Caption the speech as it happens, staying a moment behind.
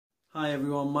Hi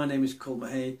everyone, my name is Kul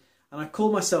Mahay and I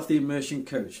call myself the Immersion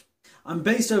Coach. I'm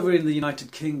based over in the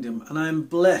United Kingdom and I am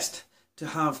blessed to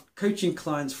have coaching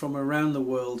clients from around the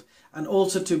world and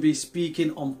also to be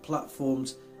speaking on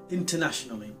platforms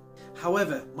internationally.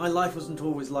 However, my life wasn't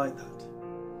always like that.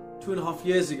 2.5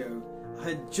 years ago, I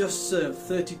had just served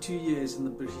 32 years in the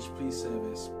British Police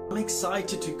Service. I'm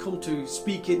excited to come to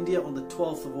Speak India on the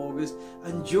 12th of August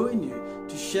and join you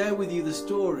to share with you the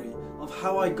story of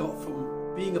how I got from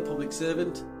being a public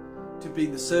servant to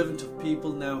being the servant of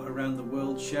people now around the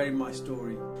world, sharing my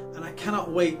story. And I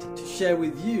cannot wait to share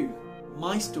with you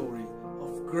my story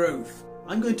of growth.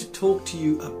 I'm going to talk to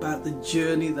you about the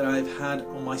journey that I've had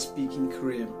on my speaking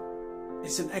career.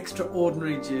 It's an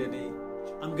extraordinary journey.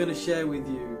 I'm going to share with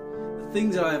you the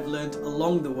things that I have learned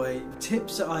along the way,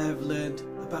 tips that I have learned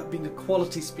about being a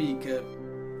quality speaker,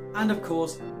 and of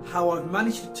course how I've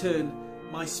managed to turn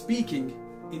my speaking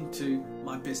into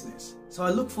my business. So I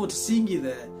look forward to seeing you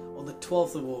there on the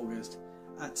 12th of August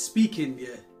at Speak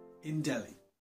India in Delhi.